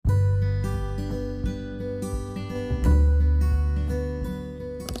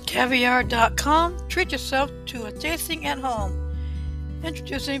Caviar.com. Treat yourself to a tasting at home.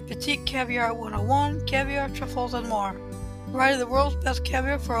 Introducing Petite Caviar 101, caviar, truffles, and more. Variety of the world's best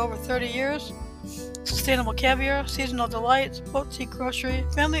caviar for over 30 years. Sustainable caviar, seasonal delights, boutique grocery,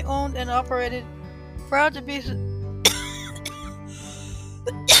 family owned and operated. Proud to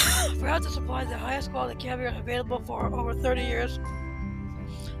supply the highest quality caviar available for over 30 years.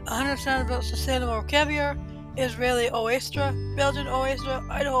 100% about sustainable caviar. Israeli oyster, Belgian oyster,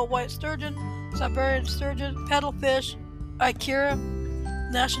 Idaho white sturgeon, Siberian sturgeon, paddlefish, Ikera.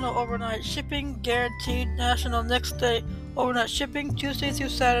 National overnight shipping, guaranteed national next day overnight shipping, Tuesday through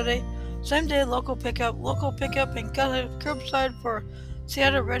Saturday. Same day local pickup and curbside for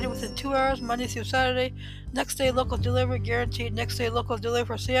Seattle, ready within 2 hours, Monday through Saturday. Next day local delivery, guaranteed next day local delivery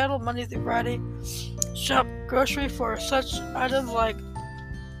for Seattle, Monday through Friday. Shop grocery for such items like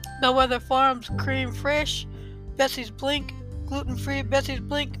Bellwether Farms cream fresh, Betsy's Blink, gluten-free Betsy's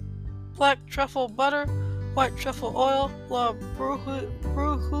Blink, black truffle butter, white truffle oil, La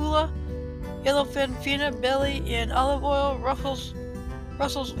Brujula, yellowfin fina belly in olive oil, Russell's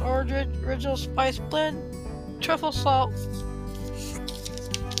original spice blend, truffle salt.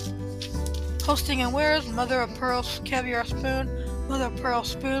 Hosting and wares: mother of pearl caviar spoon, mother of pearl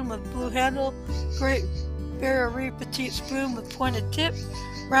spoon with blue handle, great barriere petite spoon with pointed tip,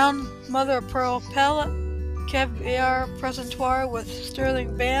 round mother of pearl palette, caviar presentoir with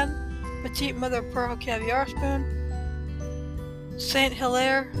sterling band, petite mother of pearl caviar spoon, Saint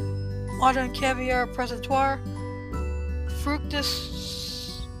Hilaire modern caviar presentoir,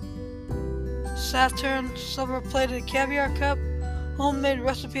 Fructus Saturn silver plated caviar cup, homemade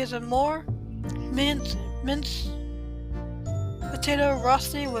recipes and more, mince potato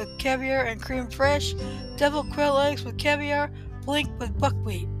rosti with caviar and cream fresh, devil quail eggs with caviar, blink with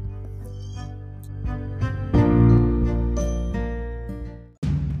buckwheat.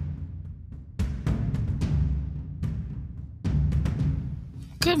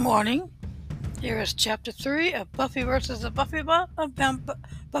 Good morning. Here is Chapter 3 of Buffy vs. the Buffybot of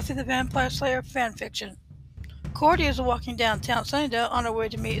Buffy the Vampire Slayer fanfiction. Cordy is walking downtown Sunnydale on her way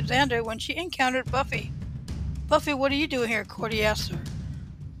to meet Xander when she encountered Buffy. "Buffy, what are you doing here?" Cordy asked her.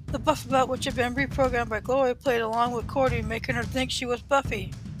 The Buffybot, which had been reprogrammed by Glory, played along with Cordy, making her think she was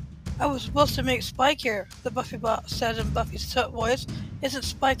Buffy. "I was supposed to make Spike here," the Buffybot said in Buffy's voice. "Isn't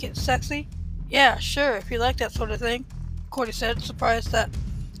Spike sexy?" "Yeah, sure, if you like that sort of thing," Cordy said, surprised that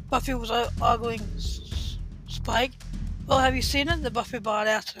Buffy was ogling Spike. "Well, have you seen him?" the Buffybot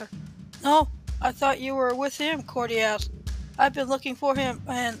asked her. "No, I thought you were with him," Cordy asked. "I've been looking for him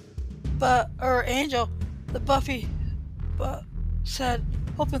Angel," the Buffybot said,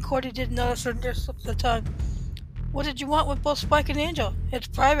 hoping Cordy didn't notice her near slip of the tongue. "What did you want with both Spike and Angel?" "It's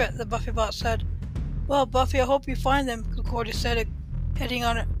private," the Buffybot said. "Well, Buffy, I hope you find them," Cordy said, heading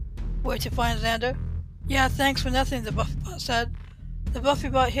on her way to find Xander. "Yeah, thanks for nothing," the Buffybot said. The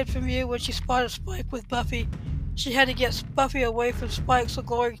Buffybot hid from view when she spotted Spike with Buffy. She had to get Buffy away from Spike so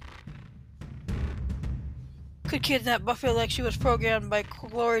Glory could kidnap Buffy like she was programmed by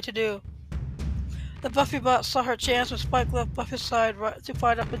Glory to do. The Buffybot saw her chance when Spike left Buffy's side to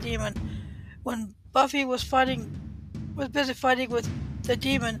fight off a demon. When Buffy was busy fighting with the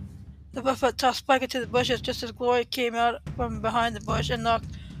demon, the Buffybot tossed Spike into the bushes just as Glory came out from behind the bush and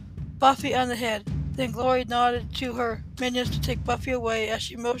knocked Buffy on the head. Then Glory nodded to her minions to take Buffy away as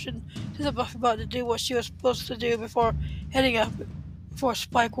she motioned to the Buffybot to do what she was supposed to do before heading up before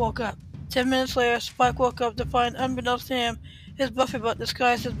Spike woke up. 10 minutes later, Spike woke up to find, unbeknownst to him, his Buffybot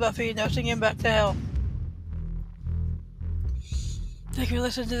disguised as Buffy, nursing him back to health. Thank you for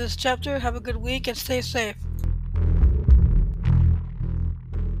listening to this chapter. Have a good week and stay safe.